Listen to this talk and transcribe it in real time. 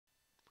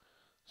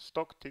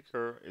Stock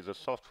Ticker is a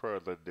software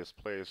that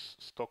displays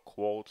stock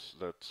quotes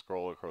that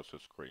scroll across the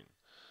screen.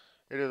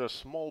 It is a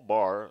small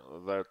bar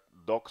that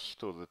docks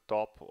to the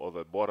top or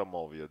the bottom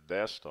of your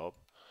desktop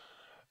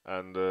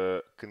and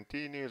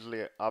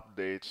continuously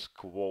updates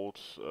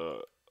quotes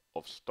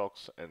of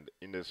stocks and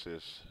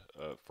indices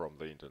from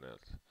the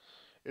internet.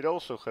 It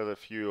also has a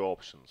few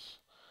options.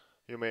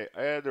 You may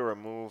add or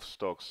remove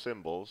stock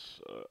symbols,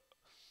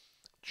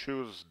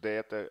 choose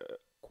data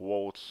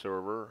quote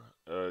server,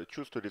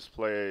 choose to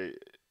display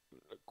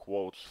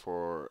quotes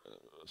for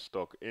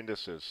stock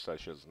indices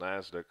such as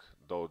Nasdaq,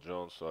 Dow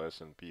Jones or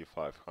S&P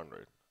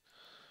 500.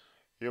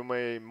 You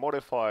may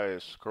modify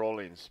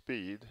scrolling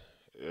speed.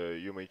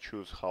 You may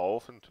choose how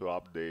often to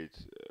update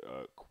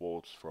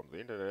quotes from the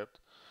internet.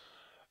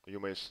 You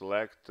may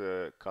select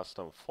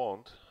custom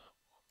font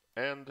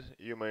and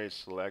you may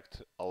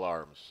select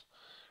alarms.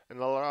 An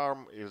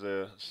alarm is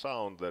a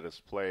sound that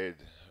is played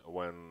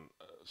when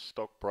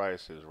stock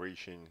price is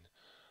reaching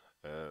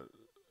uh,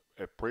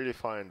 a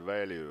predefined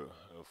value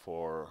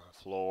for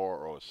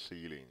floor or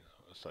ceiling,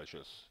 such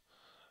as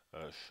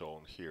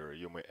shown here.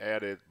 You may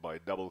add it by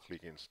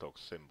double-clicking stock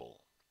symbol.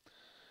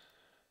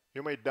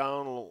 You may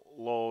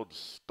download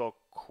stock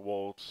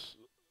quotes,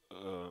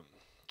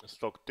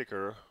 stock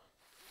ticker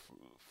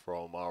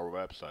from our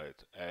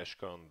website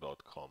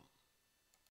ashcon.com.